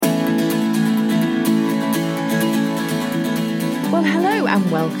Hello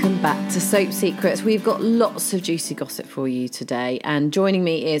and welcome back to Soap Secrets. We've got lots of juicy gossip for you today, and joining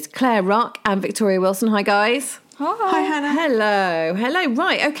me is Claire Ruck and Victoria Wilson. Hi guys. Hi Hannah. Hello.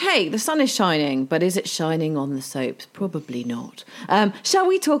 Right, okay, the sun is shining, but is it shining on the soaps? Probably not. Shall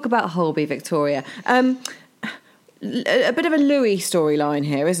we talk about Holby, Victoria? A bit of a Louis storyline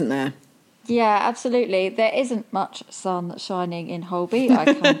here, isn't there? Yeah, absolutely. There isn't much sun shining in Holby, I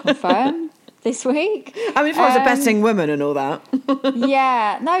can confirm, this week. I mean, if I was a betting woman and all that.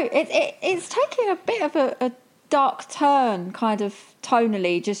 Yeah, no, it's taking a bit of a dark turn, kind of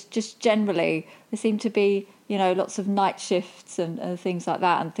tonally, just generally. There seem to be, lots of night shifts and things like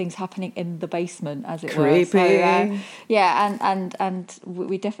that, and things happening in the basement, as it were. So, yeah, and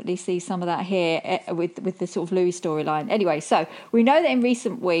we definitely see some of that here with the sort of Louis storyline. Anyway, so we know that in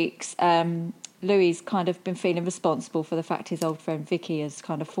recent weeks, Louis kind of been feeling responsible for the fact his old friend Vicky has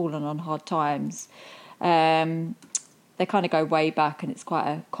kind of fallen on hard times. They kind of go way back, and it's quite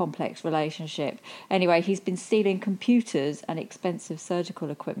a complex relationship. Anyway, he's been stealing computers and expensive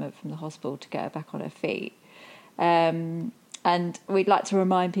surgical equipment from the hospital to get her back on her feet. And we'd like to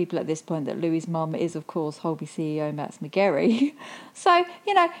remind people at this point that Louis' mum is, of course, Holby CEO Max McGarry. So,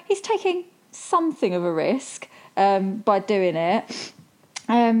 he's taking something of a risk by doing it.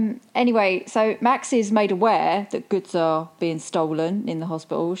 Anyway, so Max is made aware that goods are being stolen in the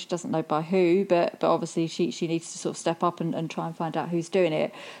hospital. She doesn't know by who, but obviously she needs to sort of step up and try and find out who's doing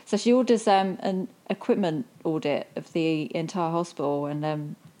it. So she orders an equipment audit of the entire hospital,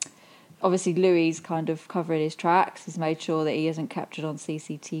 and obviously Louis kind of covering his tracks. He's made sure that he isn't captured on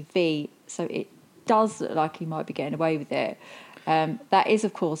CCTV, so it does look like he might be getting away with it. That is,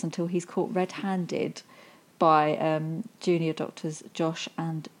 of course, until he's caught red-handed by junior doctors Josh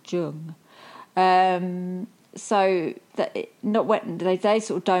and Jung. So that not when they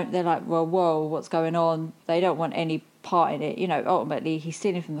sort of don't. They're like, well, whoa, what's going on? They don't want any part in it. Ultimately he's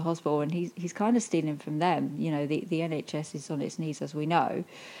stealing from the hospital, and he's kind of stealing from them. The NHS is on its knees, as we know.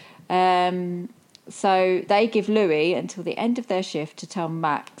 So they give Louis until the end of their shift to tell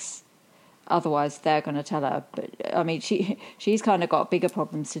Max. Otherwise, they're going to tell her. But I mean, she's kind of got bigger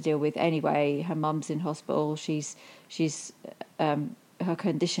problems to deal with anyway. Her mum's in hospital. She's her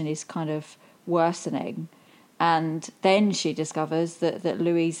condition is kind of worsening, and then she discovers that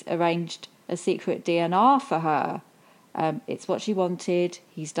Louis arranged a secret DNR for her. It's what she wanted.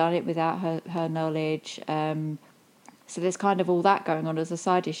 He's done it without her knowledge. So there's kind of all that going on as a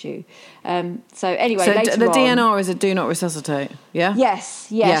side issue. So anyway, so later the on, DNR is a do not resuscitate, yeah? Yes.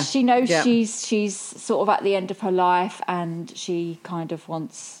 Yeah. She knows she's sort of at the end of her life, and she kind of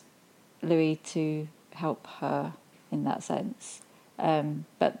wants Louis to help her in that sense.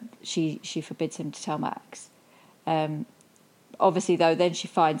 But she forbids him to tell Max. Obviously, though, then she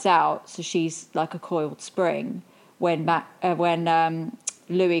finds out, so she's like a coiled spring when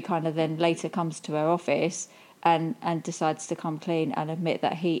Louis kind of then later comes to her office and decides to come clean and admit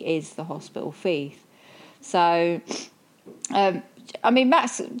that he is the hospital thief. So, I mean,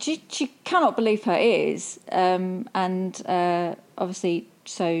 Max, she cannot believe her ears. Obviously,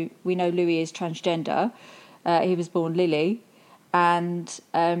 so we know Louis is transgender. He was born Lily. And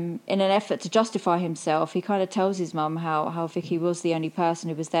in an effort to justify himself, he kind of tells his mum how Vicky was the only person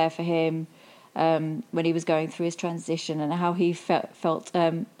who was there for him when he was going through his transition, and how he felt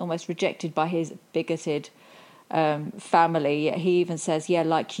almost rejected by his bigoted family. He even says, "Yeah,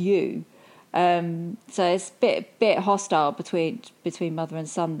 like you." So it's a bit hostile between mother and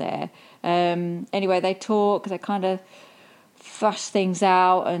son there. Anyway, they talk. They kind of thrash things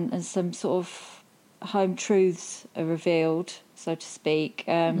out, and some sort of home truths are revealed, so to speak.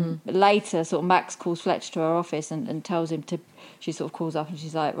 Later, sort of Max calls Fletcher to her office and tells him to. She sort of calls up and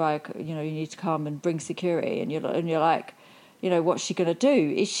she's like, "Right, you need to come and bring security." And you're like, what's she going to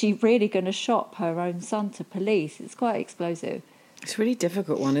do? Is she really going to shop her own son to police? It's quite explosive. It's a really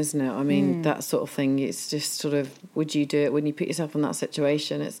difficult one, isn't it? I mean, that sort of thing, it's just sort of, would you do it when you put yourself in that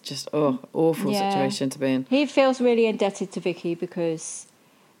situation? It's just, awful situation to be in. He feels really indebted to Vicky because,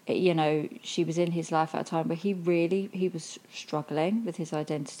 she was in his life at a time where he was struggling with his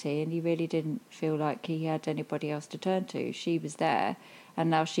identity, and he really didn't feel like he had anybody else to turn to. She was there, and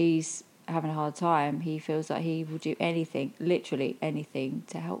now she's having a hard time. He feels like he will do anything, literally anything,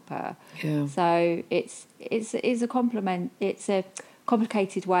 to help her. Yeah. So it's a compliment. It's a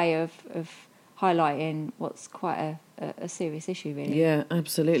complicated way of highlighting what's quite a serious issue, really. Yeah,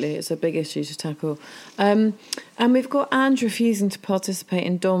 absolutely. It's a big issue to tackle. And we've got Ange refusing to participate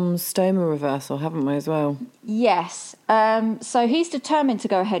in Dom's stoma reversal, haven't we, as well? Yes. So he's determined to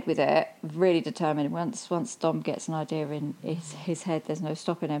go ahead with it, really determined. Once Dom gets an idea in his head, there's no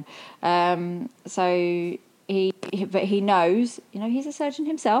stopping him. So but he knows, he's a surgeon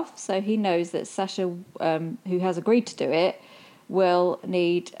himself, so he knows that Sasha, who has agreed to do it, will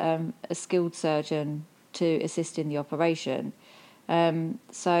need a skilled surgeon to assist in the operation.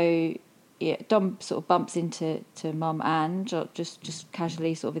 So yeah, Dom sort of bumps into Mum Anne just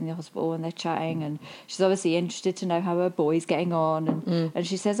casually sort of in the hospital, and they're chatting, and she's obviously interested to know how her boy's getting on, and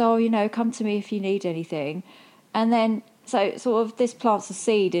she says, "Oh, come to me if you need anything," and then so sort of this plants a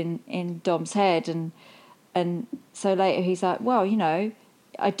seed in Dom's head, and so later he's like, "Well,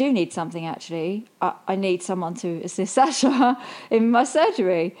 I do need something actually. I need someone to assist Sasha in my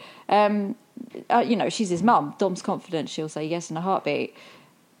surgery." She's his mum. Dom's confident she'll say yes in a heartbeat,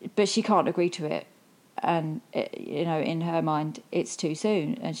 but she can't agree to it. And, in her mind, it's too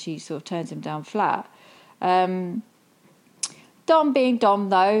soon. And she sort of turns him down flat. Dom being Dom,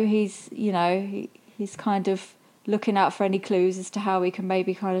 though, he's kind of looking out for any clues as to how he can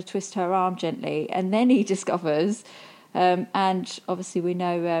maybe kind of twist her arm gently. And then he discovers, and obviously we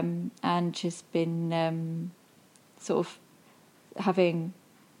know Ange has been sort of having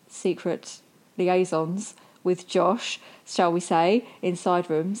secret liaisons with Josh, shall we say, in side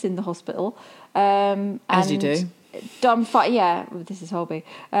rooms in the hospital. As you do. Dom, this is Holby.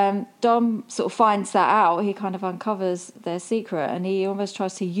 Dom sort of finds that out. He kind of uncovers their secret, and he almost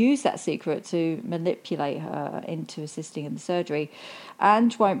tries to use that secret to manipulate her into assisting in the surgery.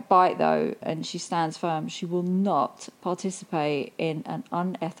 Ange won't bite, though, and she stands firm. She will not participate in an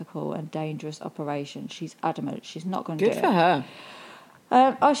unethical and dangerous operation. She's adamant. She's not going to do it. Good for her.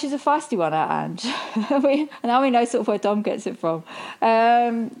 She's a feisty one, Ange. Now we know sort of where Dom gets it from.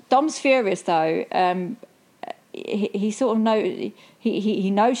 Dom's furious, though. He sort of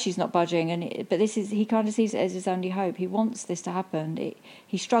he knows she's not budging, but he kind of sees it as his only hope. He wants this to happen.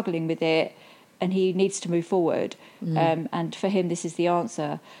 He's struggling with it, and he needs to move forward. And for him, this is the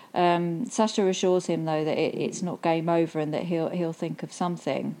answer. Sasha assures him, though, that it's not game over and that he'll think of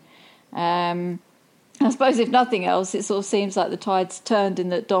something. I suppose, if nothing else, it sort of seems like the tide's turned in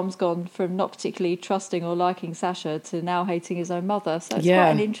that Dom's gone from not particularly trusting or liking Sasha to now hating his own mother. So it's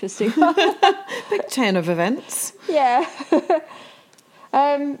quite an interesting one. Big chain of events. Yeah.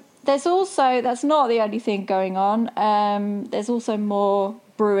 There's also, that's not the only thing going on. There's also more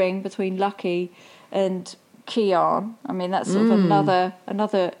brewing between Lucky and Keon. I mean, that's sort of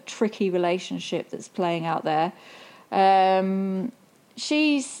another tricky relationship that's playing out there.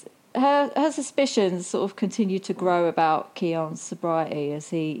 Her suspicions sort of continue to grow about Keon's sobriety as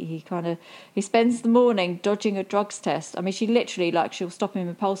he spends the morning dodging a drugs test. I mean, she literally, she'll stop him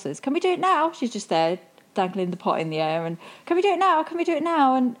in pulses. Can we do it now? She's just there dangling the pot in the air, and can we do it now? Can we do it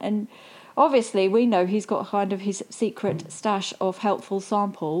now? And obviously we know he's got kind of his secret stash of helpful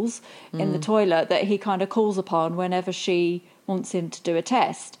samples in the toilet that he kind of calls upon whenever she wants him to do a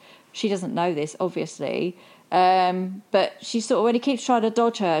test. She doesn't know this, obviously. But she sort of, when he keeps trying to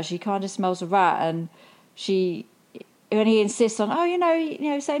dodge her, she kind of smells a rat, and when he insists on,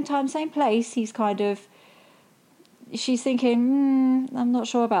 same time, same place, she's thinking, I'm not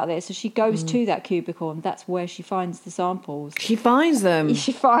sure about this. So she goes to that cubicle, and that's where she finds the samples. She finds them.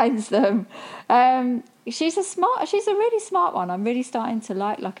 She's a really smart one. I'm really starting to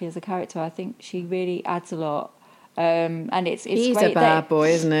like Lucky as a character. I think she really adds a lot. And it's He's great. He's a bad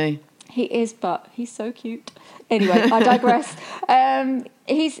boy, isn't he? He is, but he's so cute. Anyway, I digress.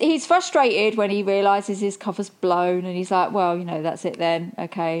 He's frustrated when he realises his cover's blown, and he's like, well, that's it then.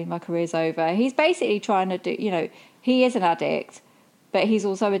 Okay, my career's over. He's basically trying to do, he is an addict, but he's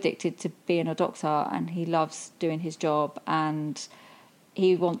also addicted to being a doctor, and he loves doing his job, and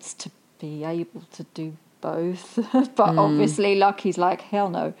he wants to be able to do both. But obviously Lucky's like, hell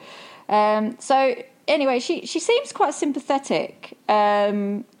no. So anyway, she seems quite sympathetic.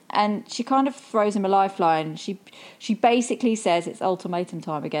 And she kind of throws him a lifeline. She basically says it's ultimatum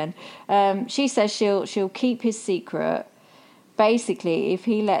time again. She says she'll keep his secret. Basically, if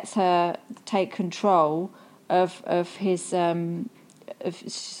he lets her take control of his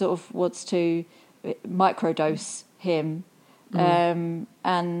sort of wants to microdose him,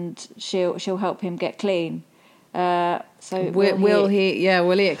 and she'll help him get clean. So will he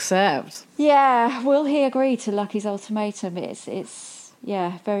accept? Yeah, will he agree to Lucky's ultimatum? It's.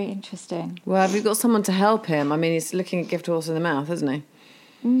 Yeah, very interesting. Well, have you got someone to help him? I mean, he's looking a gift horse in the mouth, isn't he?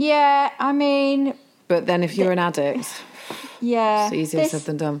 Yeah, I mean... But then if you're an addict, it's easier said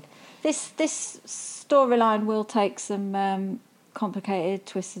than done. This storyline will take some complicated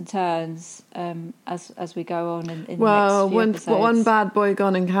twists and turns as we go on in the next few episodes. One bad boy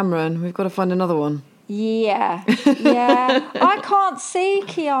gone in Cameron, we've got to find another one. Yeah. I can't see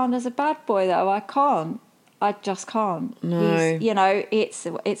Keon as a bad boy, though. I just can't. No. He's,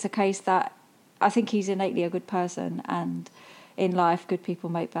 it's a case that I think he's innately a good person, and in life, good people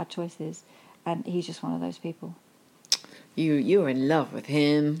make bad choices, and he's just one of those people. You're in love with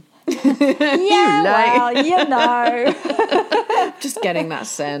him. Yeah, well, you know. Just getting that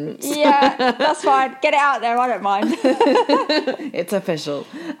sense. Yeah, that's fine. Get it out there. I don't mind. It's official.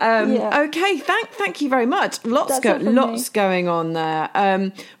 Yeah. Okay, thank you very much. Lots That's it from lots me. going on there.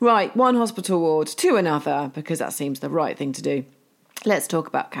 Right, one hospital ward to another, because that seems the right thing to do. Let's talk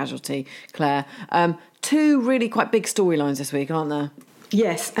about Casualty, Claire. Two really quite big storylines this week, aren't there?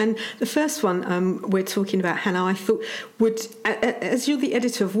 Yes, and the first one we're talking about, Hannah, I thought as you're the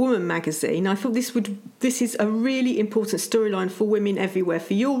editor of Woman magazine, I thought this is a really important storyline for women everywhere,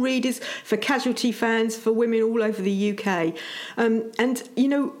 for your readers, for Casualty fans, for women all over the UK. And, you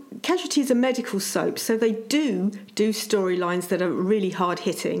know, Casualty is a medical soap, so they do storylines that are really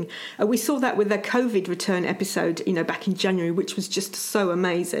hard-hitting. We saw that with their COVID return episode, you know, back in January, which was just so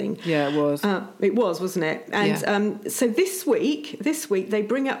amazing. Yeah, it was. It was, wasn't it? And so this week, they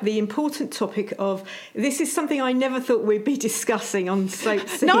bring up the important topic of, this is something I never thought we'd be discussing on Soap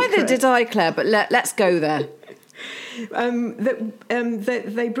Secret. Neither did I, Claire, but let's go there.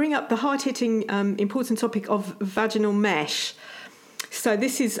 They bring up the hard-hitting, important topic of vaginal mesh. So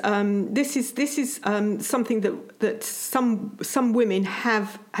this is something that some women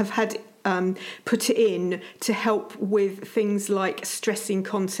have had put in to help with things like stress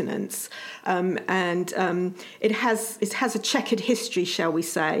incontinence, and it has a checkered history, shall we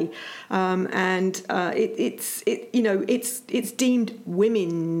say, and it's deemed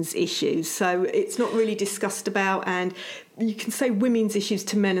women's issues, so it's not really discussed about, and you can say women's issues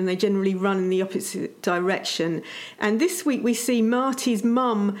to men and they generally run in the opposite direction. And this week we see Marty's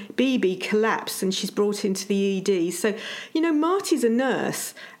mum, Bibi, collapse and she's brought into the ED. So, you know, Marty's a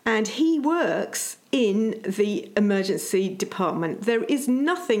nurse and he works in the emergency department. There is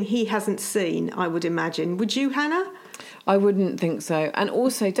nothing he hasn't seen, I would imagine. Would you, Hannah? I wouldn't think so. And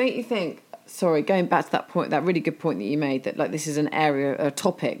also, don't you think... Sorry, going back to that point, that really good point that you made, that like this is an area, a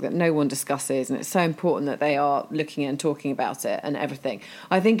topic that no one discusses, and it's so important that they are looking at and talking about it and everything.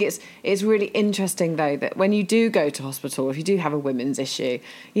 I think it's really interesting though that when you do go to hospital, if you do have a women's issue,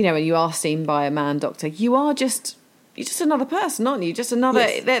 you know, and you are seen by a man doctor, you're just another person, aren't you? Just another.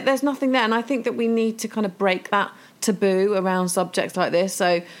 Yes. There's nothing there, and I think that we need to kind of break that taboo around subjects like this.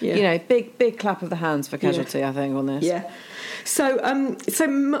 So you know, big clap of the hands for Casualty, I think, on this. Yeah. So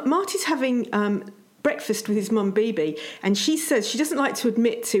Marty's having breakfast with his mum Bibi, and she says she doesn't like to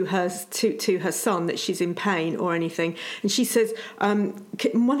admit to her son that she's in pain or anything, and she says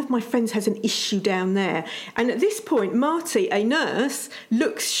one of my friends has an issue down there. And at this point Marty, a nurse,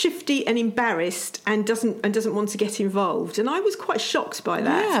 looks shifty and embarrassed and doesn't want to get involved, and I was quite shocked by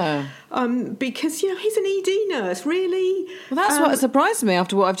that. Because, you know, he's an ED nurse, really. Well, that's what surprised me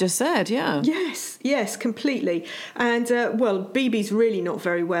after what I've just said. Yes, completely. And Bibi's really not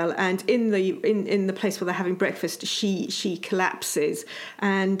very well, and in the place where they're having breakfast, she collapses,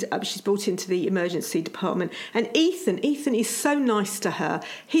 and she's brought into the emergency department. And Ethan is so nice to her.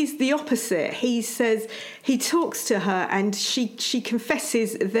 He's the opposite. He says, he talks to her, and she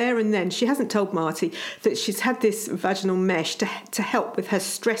confesses there and then. She hasn't told Marty that she's had this vaginal mesh to help with her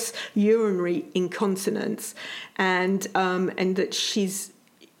stress urinary incontinence, and that she's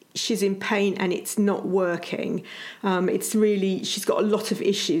in pain and it's not working. She's got a lot of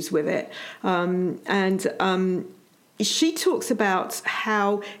issues with it. She talks about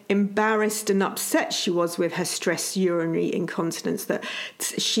how embarrassed and upset she was with her stress urinary incontinence, that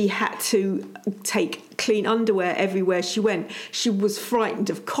she had to take clean underwear everywhere she went. She was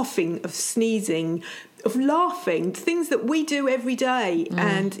frightened of coughing, of sneezing, of laughing, things that we do every day.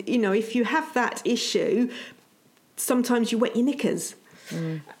 And, you know, if you have that issue, sometimes you wet your knickers.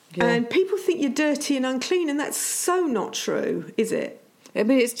 Yeah. And people think you're dirty and unclean, and that's so not true, is it? I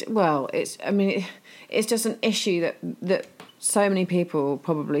mean, it's just an issue that so many people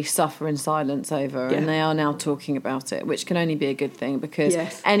probably suffer in silence over, and they are now talking about it, which can only be a good thing, because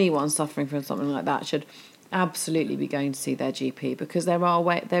anyone suffering from something like that should absolutely be going to see their GP, because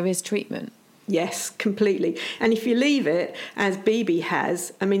there is treatment. Yes, completely. And if you leave it, as Bibi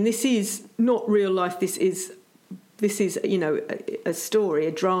has, I mean, this is not real life. This is, you know, a story,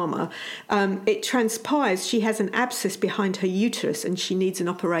 a drama. It transpires she has an abscess behind her uterus and she needs an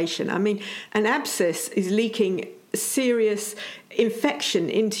operation. I mean, an abscess is leaking serious infection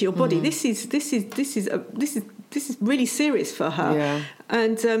into your body. This is really serious for her. Yeah.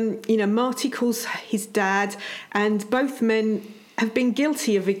 And you know, Marty calls his dad, and both men have been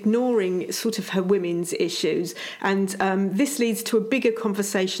guilty of ignoring sort of her women's issues, and this leads to a bigger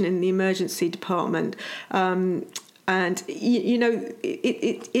conversation in the emergency department. And you know,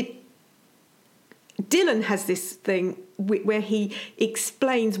 Dylan has this thing where he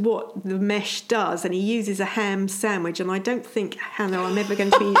explains what the mesh does, and he uses a ham sandwich. And I don't think, Hannah, I'm ever going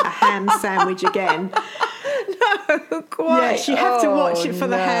to eat a ham sandwich again. No, quite. Yes, you have to watch it for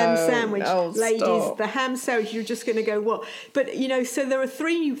the ham sandwich, ladies. Stop. The ham sandwich, you're just going to go, what? But, you know, so there are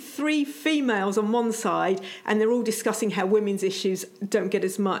three females on one side, and they're all discussing how women's issues don't get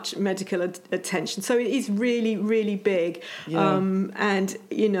as much medical attention. So it is really, really big. Yeah. And,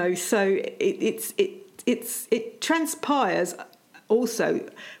 you know, so it transpires also,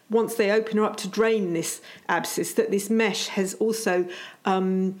 once they open her up to drain this abscess, that this mesh has also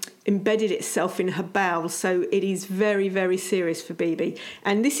embedded itself in her bowel. So it is very, very serious for Bibi.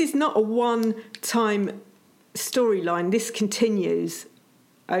 And this is not a one-time storyline. This continues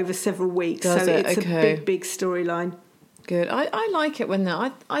over several weeks. Does so it? it's Okay. a big, big storyline. Good. I like it when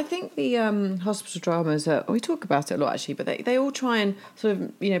I think the hospital dramas we talk about it a lot actually, but they all try and sort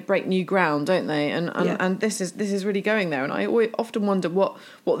of, you know, break new ground, don't they? And this is really going there. And I often wonder what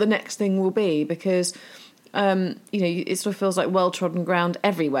the next thing will be, because you know, it sort of feels like well trodden ground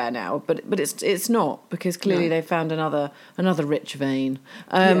everywhere now, but it's not, because clearly they've found another rich vein.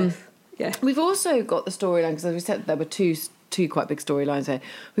 Yes. Yeah. We've also got the storyline, because as we said, there were two quite big storylines here.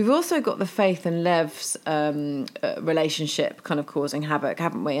 We've also got the Faith and Lev's relationship kind of causing havoc,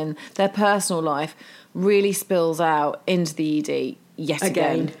 haven't we? And their personal life really spills out into the ED yet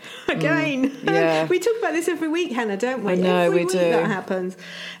again. Yeah. We talk about this every week, Hannah, don't we? I know, every we week do. that happens.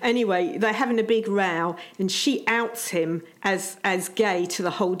 Anyway, they're having a big row, and she outs him as gay to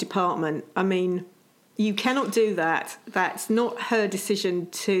the whole department. I mean, you cannot do that. That's not her decision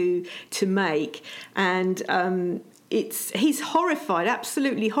to make. And he's horrified,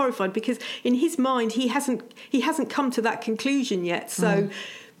 absolutely horrified, because in his mind he hasn't come to that conclusion yet. So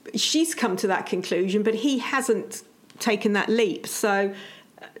she's come to that conclusion, but he hasn't taken that leap. So,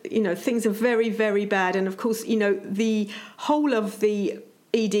 you know, things are very, very bad. And of course, you know, the whole of the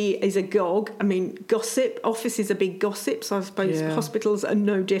ED is agog. I mean, gossip. Offices are big gossip, so I suppose hospitals are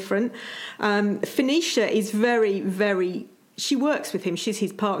no different. Phoenicia is very, very... She works with him. She's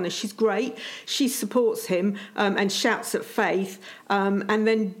his partner. She's great. She supports him and shouts at Faith. And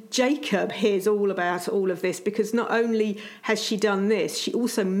then Jacob hears all about all of this, because not only has she done this, she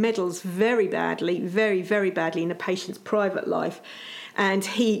also meddles very badly, very, very badly in a patient's private life. And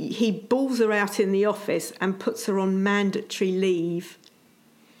he balls her out in the office and puts her on mandatory leave.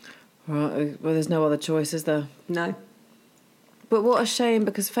 Right. Well, there's no other choice, is there? No. But what a shame,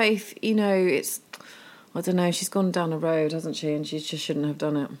 because Faith, you know, it's... I don't know, she's gone down a road, hasn't she? And she just shouldn't have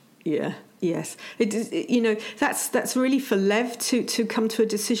done it. Yeah, yes. You know, that's really for Lev to come to a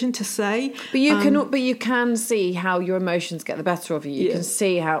decision to say. But you can see how your emotions get the better of you. You can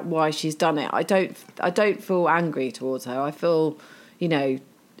see why she's done it. I don't feel angry towards her. I feel, you know,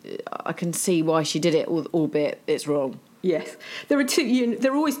 I can see why she did it, albeit it's wrong. Yes, there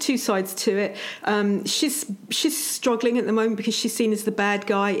are always two sides to it. She's struggling at the moment because she's seen as the bad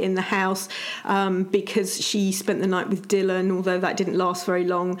guy in the house, because she spent the night with Dylan, although that didn't last very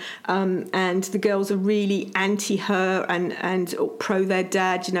long. And the girls are really anti her and pro their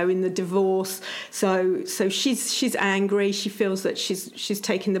dad, you know, in the divorce. So she's angry. She feels that she's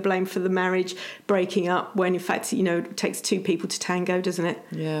taking the blame for the marriage breaking up, when in fact, you know, it takes two people to tango, doesn't it?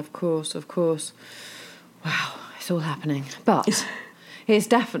 Yeah, of course. Wow. It's all happening. But it's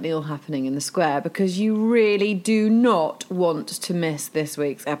definitely all happening in the square, because you really do not want to miss this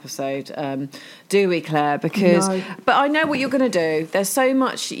week's episode, do we, Claire? Because, no. But I know what you're going to do. There's so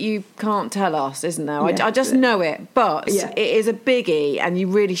much you can't tell us, isn't there? Yeah. I just know it, but Yeah. it is a biggie, and you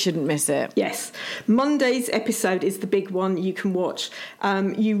really shouldn't miss it. Yes. Monday's episode is the big one you can watch.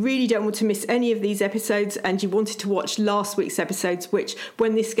 You really don't want to miss any of these episodes, and you wanted to watch last week's episodes, which,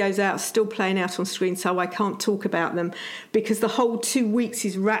 when this goes out, are still playing out on screen, so I can't talk about them, because the whole 2 weeks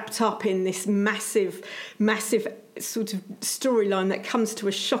is wrapped up in this massive sort of storyline that comes to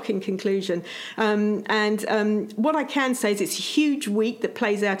a shocking conclusion. What I can say is it's a huge week that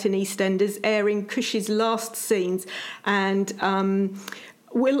plays out in EastEnders, airing Cush's last scenes. And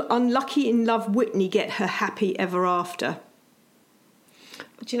will Unlucky in Love Whitney get her happy ever after?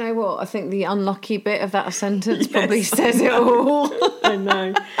 Do you know what? I think the unlucky bit of that sentence probably says it all. I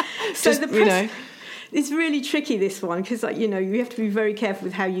know. So Just, the press, you know. It's really tricky, this one, because, like, you know, you have to be very careful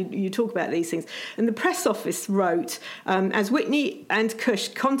with how you talk about these things. And the press office wrote, as Whitney and Cush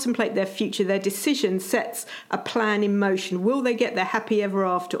contemplate their future, their decision sets a plan in motion. Will they get their happy ever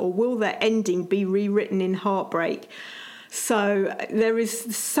after, or will their ending be rewritten in heartbreak? So there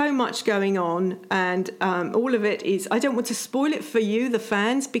is so much going on, and all of it is. I don't want to spoil it for you, the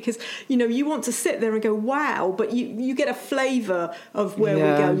fans, because you want to sit there and go, "Wow!" But you get a flavour of where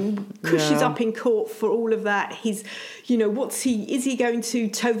we're going. Cush is up in court for all of that. He's, is he going to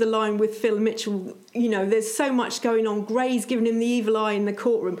toe the line with Phil Mitchell? There's so much going on. Gray's giving him the evil eye in the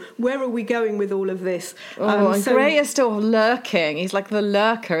courtroom. Where are we going with all of this? And Gray is still lurking. He's like the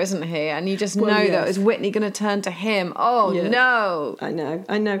lurker, isn't he? And you just know that is Whitney going to turn to him? Oh no! I know.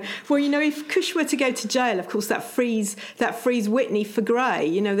 Well, if Cush were to go to jail, of course that frees Whitney for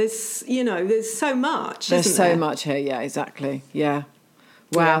Gray. There's so much. There's so much here. Yeah, exactly. Yeah.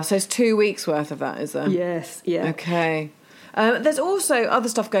 Wow. Yeah. So it's 2 weeks worth of that, is there? Yes. Yeah. Okay. There's also other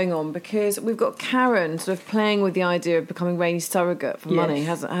stuff going on because we've got Karen sort of playing with the idea of becoming Rainie's surrogate for money,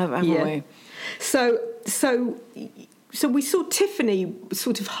 haven't we? So we saw Tiffany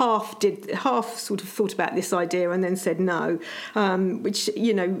sort of half sort of thought about this idea and then said no, which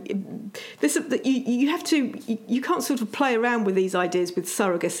you can't sort of play around with these ideas with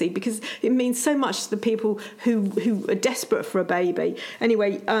surrogacy because it means so much to the people who are desperate for a baby.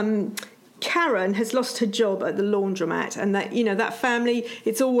 Anyway. Karen has lost her job at the laundromat, and that family,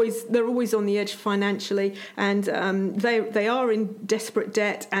 they're always on the edge financially, and they are in desperate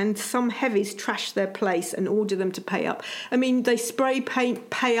debt, and some heavies trash their place and order them to pay up. I mean, they spray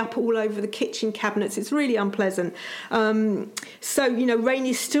paint pay up all over the kitchen cabinets. It's really unpleasant. So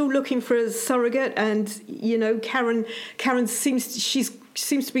Rainie's still looking for a surrogate, and Karen seems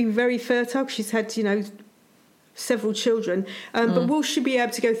to be very fertile. She's had several children, but will she be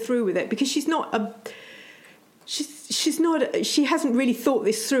able to go through with it? Because she hasn't really thought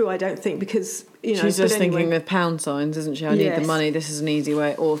this through, I don't think, because she's just thinking with pound signs, isn't she? I need the money, this is an easy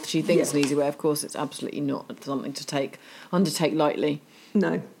way, or she thinks it's an easy way. Of course it's absolutely not something to undertake lightly.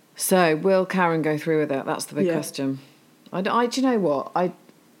 No. So will Karen go through with it? That's the big question. Do you know what?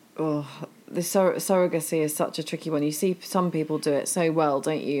 The surrogacy is such a tricky one. You see some people do it so well,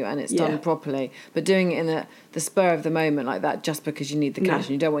 don't you? And it's done properly. But doing it in the spur of the moment like that, just because you need the cash and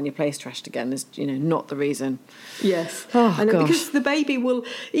you don't want your place trashed again, is not the reason. Yes. Oh, and gosh. Because the baby will,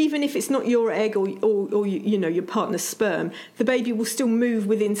 even if it's not your egg or your partner's sperm, the baby will still move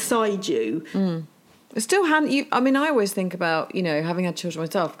within inside you. Mm. It's still I always think about, having had children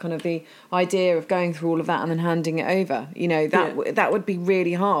myself, kind of the idea of going through all of that and then handing it over. That would be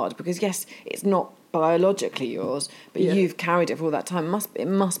really hard because, yes, it's not biologically yours, but you've carried it for all that time. It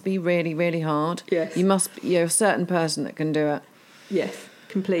must be really, really hard. Yes. You're a certain person that can do it. Yes,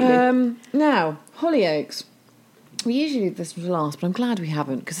 completely. Now, Hollyoaks. We usually do this last, but I'm glad we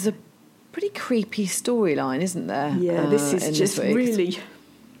haven't because it's a pretty creepy storyline, isn't there? Yeah, this is just really...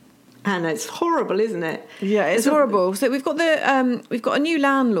 Anna, it's horrible, isn't it? Yeah, it's horrible. So we've got a new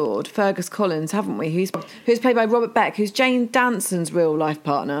landlord, Fergus Collins, haven't we? Who's played by Robert Beck, who's Jane Danson's real life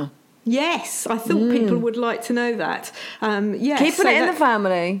partner. Yes, I thought people would like to know that. Keeping it in the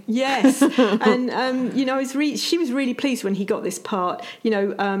family. Yes, and she was really pleased when he got this part.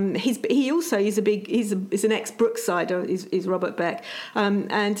 He also is an ex Brooksider, is Robert Beck,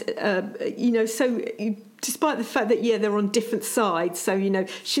 despite the fact that they're on different sides, so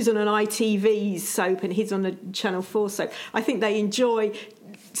she's on an ITV soap and he's on a Channel 4 soap. I think they enjoy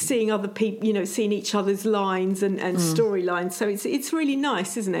seeing other people, seeing each other's lines and storylines. So it's really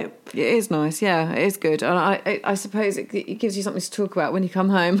nice, isn't it? It is nice, yeah, it is good. And I suppose it gives you something to talk about when you come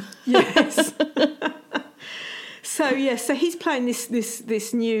home. Yes. So he's playing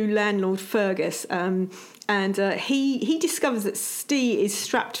this new landlord, Fergus, and he discovers that Steve is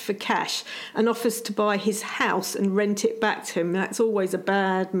strapped for cash and offers to buy his house and rent it back to him. That's always a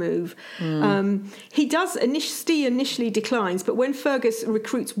bad move. Steve initially declines, but when Fergus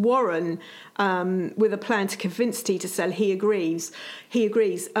recruits Warren with a plan to convince Steve to sell, he agrees.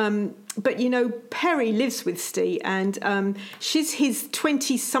 But Perry lives with Steve, and she's his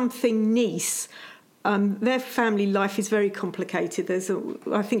 20-something niece. Their family life is very complicated.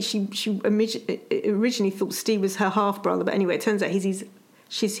 I think she originally thought Steve was her half brother, but anyway, it turns out he's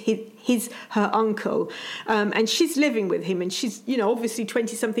her uncle, and she's living with him, and she's obviously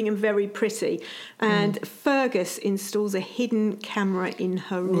 20-something and very pretty. And Fergus installs a hidden camera in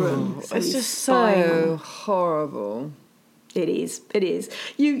her room. So it's just so horrible. It is.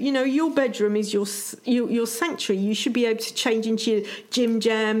 Your bedroom is your sanctuary. You should be able to change into your gym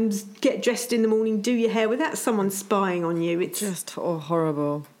jams, get dressed in the morning, do your hair without someone spying on you. It's just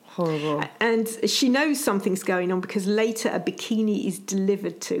horrible. And she knows something's going on because later a bikini is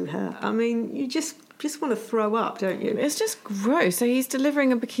delivered to her. I mean, you just want to throw up, don't you? It's just gross. So he's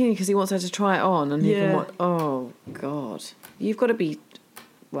delivering a bikini because he wants her to try it on, and he can watch. Oh God, you've got to be,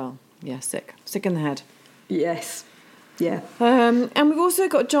 sick in the head. Yes. Yeah. And we've also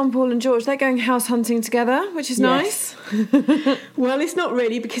got John Paul and George. They're going house hunting together, which is nice. Well, it's not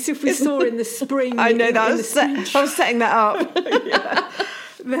really, because if we saw in the spring... I know, I was setting that up.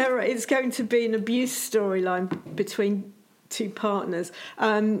 It's going to be an abuse storyline between two partners.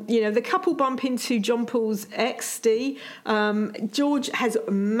 The couple bump into John Paul's ex, Steve. George has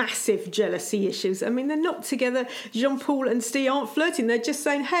massive jealousy issues. I mean, they're not together. John Paul and Steve aren't flirting. They're just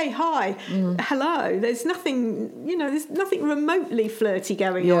saying, hey, hi, hello. There's nothing, there's nothing remotely flirty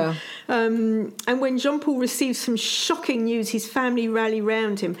going on. And when John Paul receives some shocking news, his family rally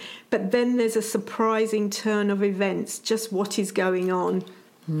round him. But then there's a surprising turn of events. Just what is going on?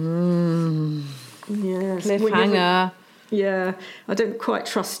 Yes. Cliffhanger. Yeah, I don't quite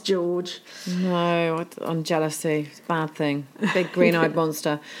trust George. No, on jealousy. It's a bad thing. Big green-eyed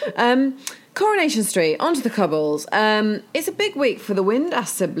monster. Coronation Street, onto the Cobbles. It's a big week for the Windass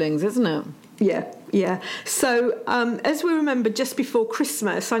siblings, isn't it? Yeah. So, as we remember, just before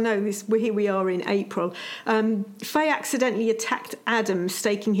Christmas, I know this. Here we are in April. Faye accidentally attacked Adam,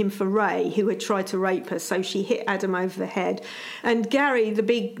 mistaking him for Ray, who had tried to rape her. So she hit Adam over the head, and Gary,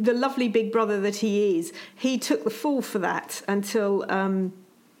 the lovely big brother that he is, he took the fall for that until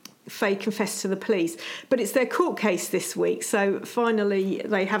Faye confessed to the police. But it's their court case this week, so finally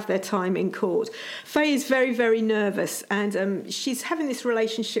they have their time in court. Faye is very, very nervous, and she's having this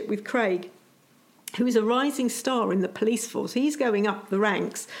relationship with Craig, who is a rising star in the police force. He's going up the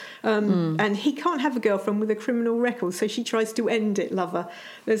ranks, and he can't have a girlfriend with a criminal record, so she tries to end it, lover.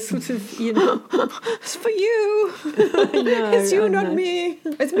 There's sort of, It's for you. It's you, not me.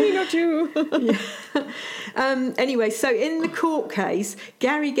 It's me, not you. Anyway, so in the court case,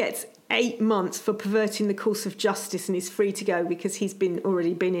 Gary gets 8 months for perverting the course of justice and is free to go because he's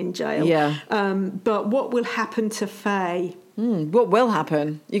already been in jail. Yeah. But what will happen to Faye? What will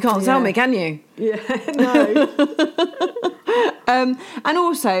happen? You can't tell me, can you? Yeah, no. And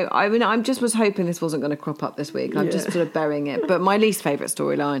also, I mean, I just was hoping this wasn't going to crop up this week. I'm just sort of burying it. But my least favourite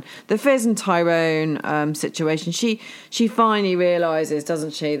storyline, the Fizz and Tyrone situation. She finally realises,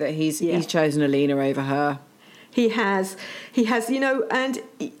 doesn't she, that he's chosen Alina over her. He has, and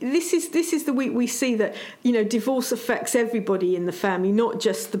this is the week we see that, divorce affects everybody in the family, not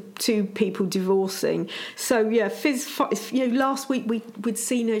just the two people divorcing. So, Fizz, last week we'd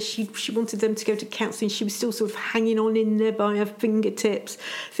seen her, she wanted them to go to counselling. She was still sort of hanging on in there by her fingertips,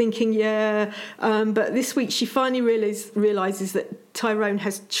 thinking, but this week she finally realises that Tyrone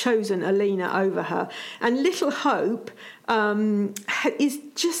has chosen Alina over her. And Little Hope is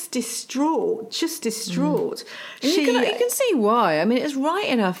just distraught. You can see why. I mean, it's right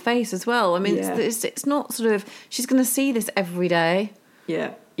in her face as well. I mean, it's not sort of, she's going to see this every day.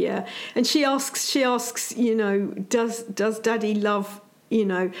 Yeah. And she asks, does Daddy love,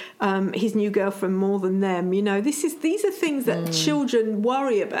 his new girlfriend more than them? These are things that children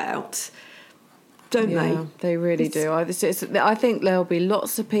worry about, don't they? Yeah, they really do. I think there'll be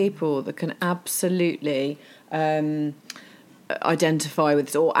lots of people that can absolutely identify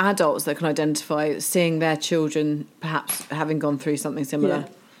with, or adults that can identify seeing their children perhaps having gone through something similar.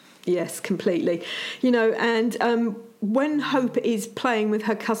 Yes, completely. And when Hope is playing with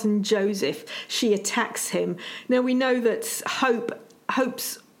her cousin Joseph, she attacks him. Now we know that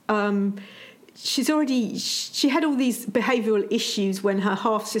Hope's she had all these behavioural issues when her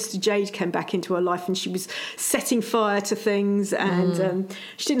half-sister Jade came back into her life, and she was setting fire to things, and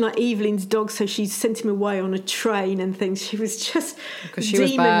she didn't like Evelyn's dog, so she sent him away on a train and things. She was just because she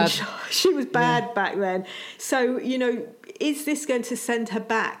was bad. She was bad back then. So, is this going to send her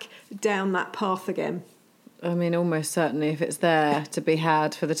back down that path again? I mean, almost certainly, if it's there to be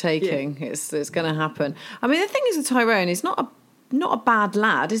had for the taking, it's going to happen. I mean, the thing is with Tyrone, he's not a bad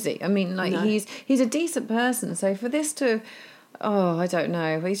lad, is he? I mean, he's a decent person. So for this to, I don't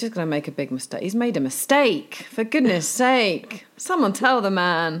know. He's just going to make a big mistake. He's made a mistake. For goodness sake, someone tell the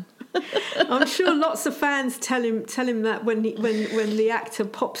man. I'm sure lots of fans tell him that when the actor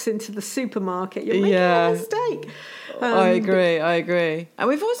pops into the supermarket, you're making a mistake. I agree. And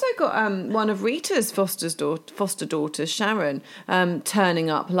we've also got one of Rita's foster daughters, Sharon, turning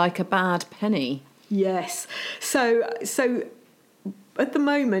up like a bad penny. Yes. So at the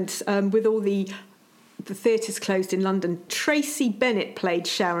moment, with all the theatres closed in London, Tracy Bennett played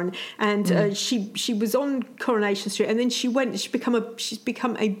Sharon, and she was on Coronation Street, and then she's become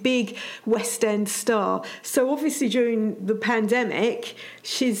a big West End star. So obviously during the pandemic,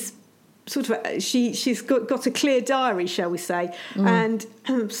 she's got a clear diary, shall we say, and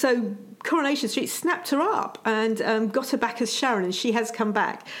so Coronation Street snapped her up and got her back as Sharon, and she has come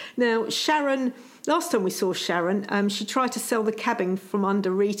back now. Sharon last time we saw Sharon, she tried to sell the cabin from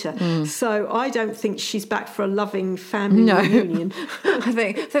under Rita. So I don't think she's back for a loving family reunion. I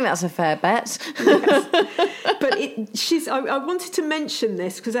think that's a fair bet. Yes. But I wanted to mention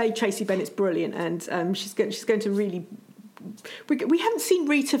this because Tracy Bennett's brilliant, and she's going to really. We haven't seen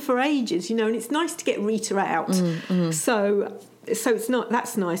Rita for ages, and it's nice to get Rita out. So it's not,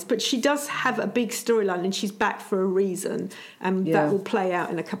 that's nice, but she does have a big storyline, and she's back for a reason, and that will play out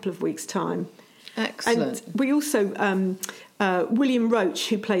in a couple of weeks' time. Excellent. And we also William Roach,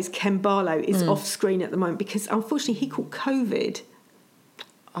 who plays Ken Barlow, is off screen at the moment because unfortunately he caught COVID.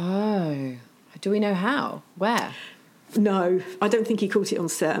 Oh, do we know how? Where? No, I don't think he caught it on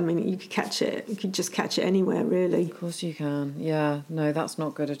set. I mean, you could catch it. You could just catch it anywhere, really. Of course you can. Yeah, no, that's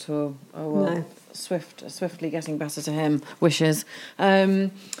not good at all. Oh well, No. Swiftly getting better to him. Wishes.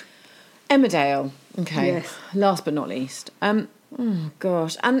 Emmerdale. Okay. Yes. Last but not least. Oh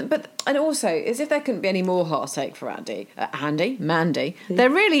gosh, and also, as if there couldn't be any more heartache for Mandy. There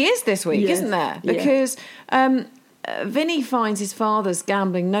really is this week, Yes. isn't there? Yeah. Because Vinny finds his father's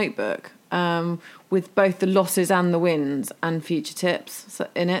gambling notebook with both the losses and the wins and future tips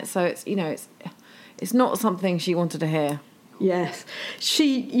in it. So it's not something she wanted to hear. Yes, so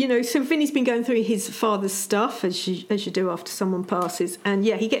Vinny's been going through his father's stuff as you do after someone passes, and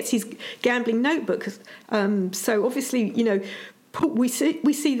he gets his gambling notebook. So obviously, Paul, we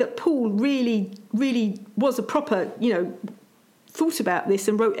see that Paul really, really was a proper, thought about this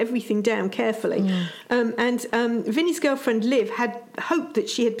and wrote everything down carefully. And Vinny's girlfriend Liv had hoped that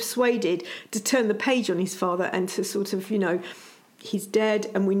she had persuaded to turn the page on his father and to sort of, he's dead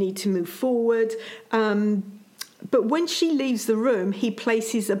and we need to move forward. But when she leaves the room, he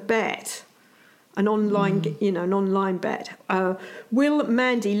places a bet, an online bet. Will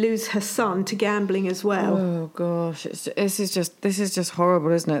Mandy lose her son to gambling as well? Oh gosh, this is just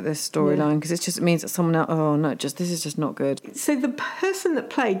horrible, isn't it? This storyline, because it means that someone else. Oh no, this is just not good. So the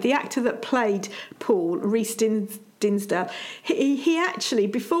the actor that played Paul, Rhys Dinsdale, he actually,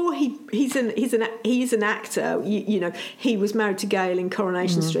 before he's an actor. He was married to Gail in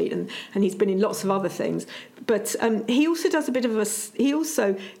Coronation Street, and he's been in lots of other things. But he also does a bit of he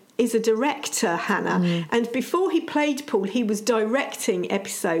also is a director, Hannah. And before he played Paul, he was directing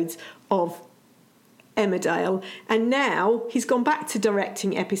episodes of Emmerdale, and now he's gone back to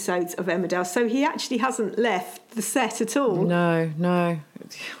directing episodes of Emmerdale. So he actually hasn't left the set at all. No.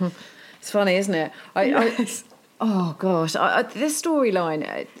 It's funny, isn't it? Yes. Oh gosh, this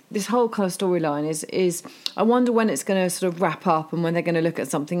storyline, this whole kind of storyline is. I wonder when it's going to sort of wrap up and when they're going to look at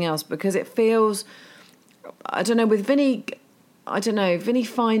something else, because it feels, I don't know, with Vinny. I don't know, Vinny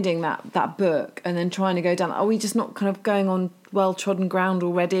finding that book and then trying to go down. Are we just not kind of going on well-trodden ground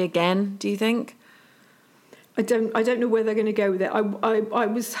already again, do you think? I don't know where they're going to go with it. I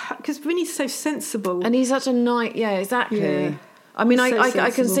was, because Vinny's so sensible. And he's such a nice, yeah, exactly. Yeah. I mean,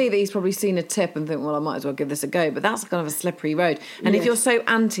 I can see that he's probably seen a tip and think, well, I might as well give this a go. But that's kind of a slippery road. And if you're so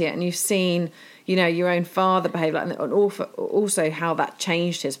anti it and you've seen, your own father behave like that, and also how that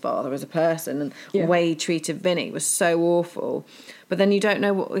changed his father as a person, and the way he treated Vinny was so awful. But then you don't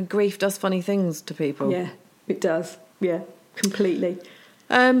know what grief does funny things to people. Yeah, it does. Yeah, completely.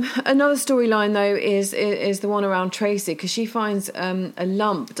 Another storyline, though, is the one around Tracy, because she finds a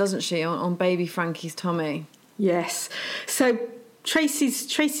lump, doesn't she, on baby Frankie's tummy. Yes. So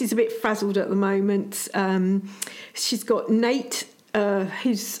Tracy's a bit frazzled at the moment. She's got Nate,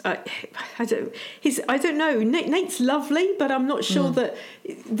 who's I don't know. Nate's lovely, but I'm not sure that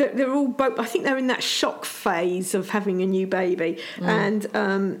they're all both. I think they're in that shock phase of having a new baby, and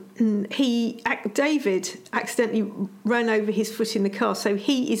David accidentally ran over his foot in the car, so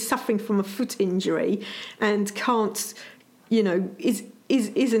he is suffering from a foot injury and can't,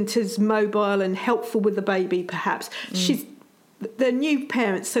 isn't as mobile and helpful with the baby. Perhaps they're new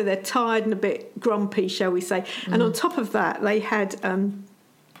parents, so they're tired and a bit grumpy, shall we say. And on top of that, they had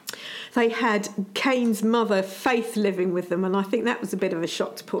Kane's mother, Faith, living with them, and I think that was a bit of a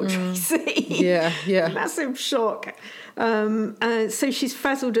shock to poor Tracy. Yeah. Massive shock. So she's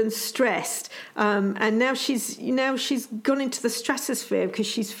frazzled and stressed, and now she's gone into the stratosphere because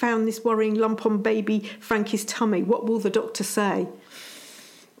she's found this worrying lump on baby Frankie's tummy. What will the doctor say?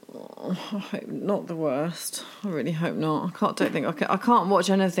 I hope not the worst. I really hope not. I can't watch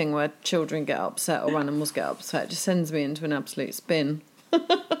anything where children get upset or animals get upset. It just sends me into an absolute spin.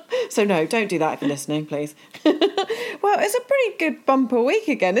 So no, don't do that if you're listening, please. Well, it's a pretty good bumper week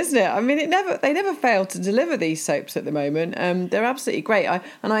again, isn't it? I mean, they never fail to deliver these soaps at the moment. They're absolutely great.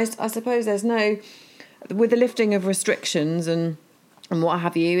 I suppose there's no, with the lifting of restrictions and what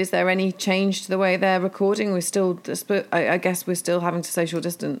have you, is there any change to the way they're recording? I guess we're still having to social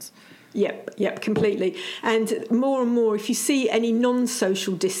distance. Yep, completely. And more, if you see any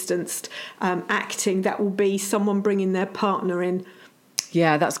non-social distanced acting, that will be someone bringing their partner in.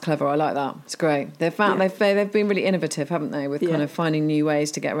 Yeah, that's clever. I like that. It's great. They've been really innovative, haven't they, with kind of finding new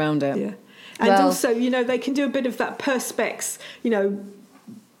ways to get around it. Yeah, and also, they can do a bit of that perspex,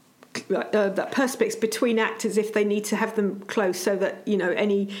 that perspex between actors if they need to have them close, so that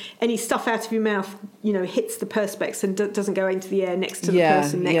any stuff out of your mouth hits the perspex and doesn't go into the air next to the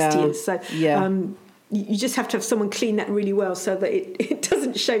person next to you. So you just have to have someone clean that really well so that it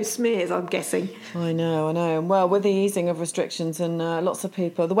doesn't show smears, I'm guessing. I know. And well, with the easing of restrictions and lots of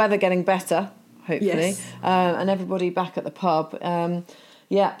people, the weather getting better, hopefully, and everybody back at the pub.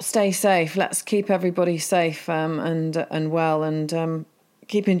 Stay safe. Let's keep everybody safe and well, and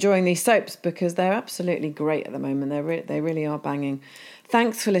keep enjoying these soaps, because they're absolutely great at the moment. They really are banging.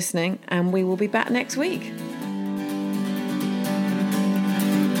 Thanks for listening, and we will be back next week.